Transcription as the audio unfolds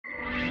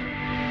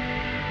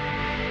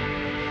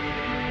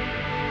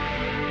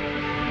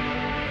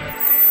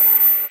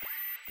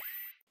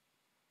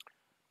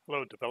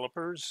Hello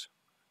developers,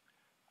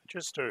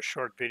 just a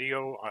short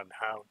video on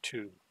how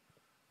to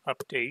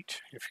update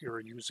if you're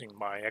using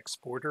my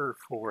exporter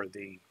for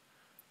the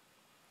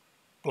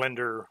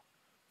Blender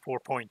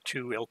 4.2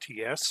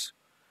 LTS.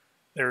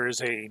 There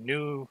is a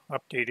new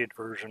updated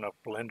version of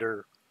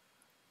Blender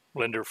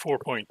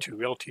 4.2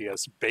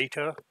 LTS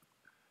beta.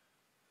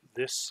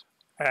 This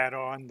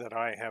add-on that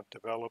I have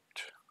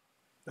developed,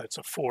 that's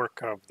a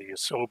fork of the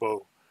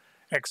ASOBO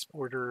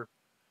exporter,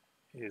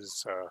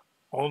 is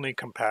only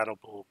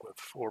compatible with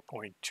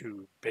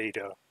 4.2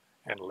 beta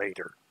and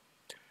later.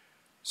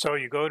 So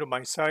you go to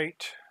my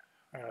site,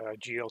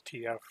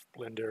 glTF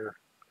Blender,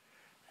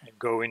 and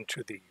go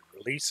into the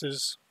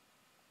releases,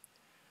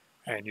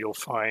 and you'll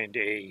find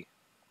a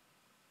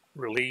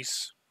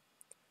release.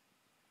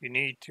 You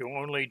need to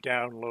only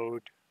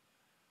download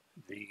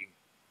the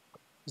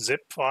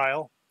zip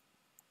file,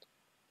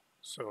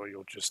 so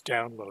you'll just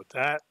download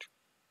that.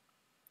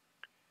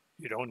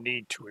 You don't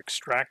need to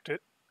extract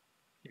it.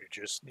 You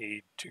just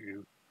need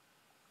to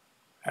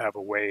have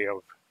a way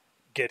of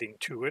getting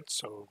to it,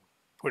 so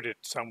put it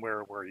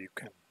somewhere where you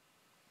can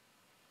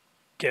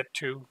get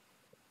to.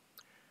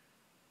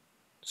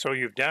 So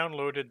you've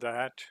downloaded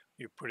that,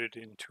 you put it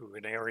into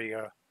an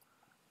area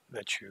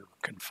that you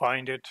can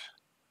find it,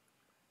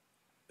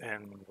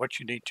 and what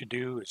you need to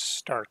do is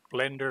start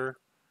Blender.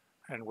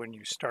 And when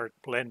you start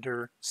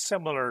Blender,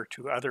 similar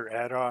to other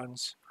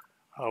add-ons,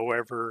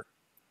 however,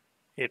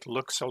 it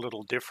looks a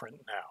little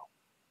different now.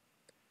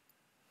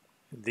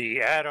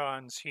 The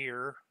add-ons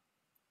here,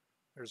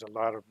 there's a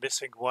lot of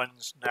missing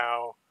ones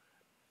now.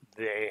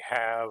 They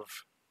have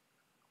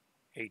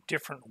a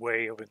different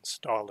way of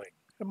installing,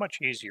 a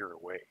much easier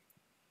way.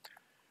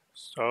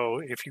 So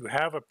if you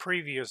have a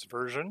previous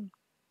version,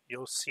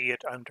 you'll see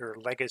it under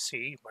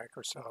Legacy,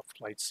 Microsoft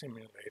Flight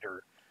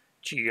Simulator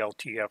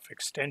glTF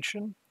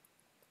extension.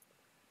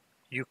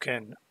 You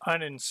can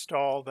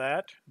uninstall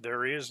that.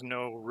 There is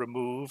no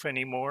remove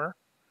anymore,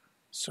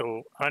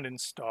 so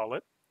uninstall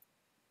it.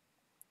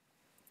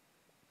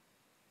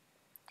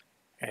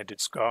 And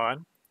it's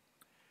gone.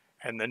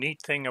 And the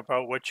neat thing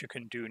about what you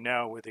can do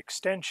now with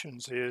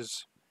extensions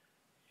is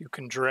you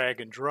can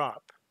drag and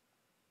drop.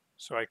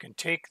 So I can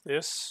take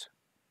this,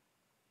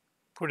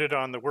 put it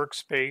on the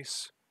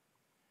workspace,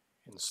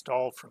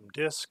 install from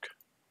disk,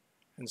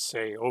 and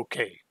say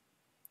OK.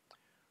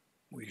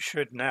 We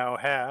should now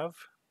have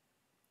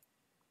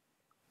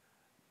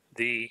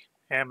the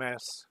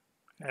MSFS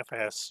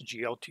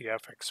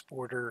glTF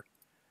exporter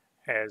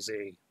as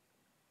a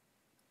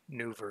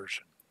new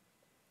version.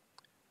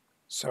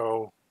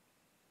 So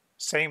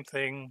same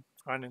thing,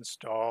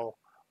 uninstall,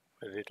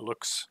 but it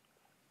looks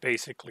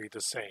basically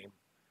the same,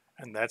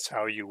 and that's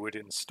how you would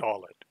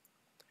install it.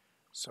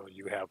 So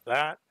you have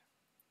that,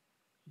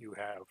 you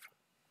have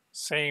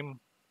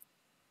same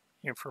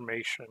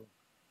information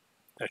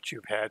that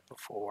you've had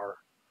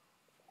before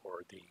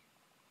for the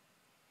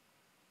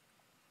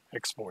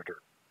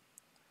exporter.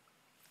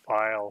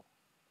 File,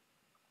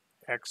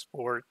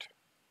 export,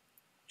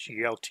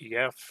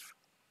 glTF,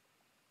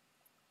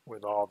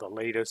 with all the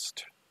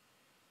latest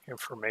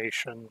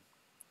information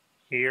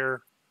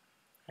here,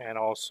 and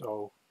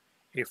also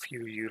if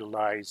you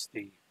utilize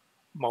the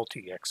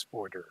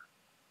multi-exporter,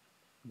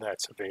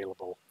 that's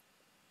available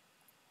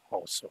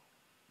also.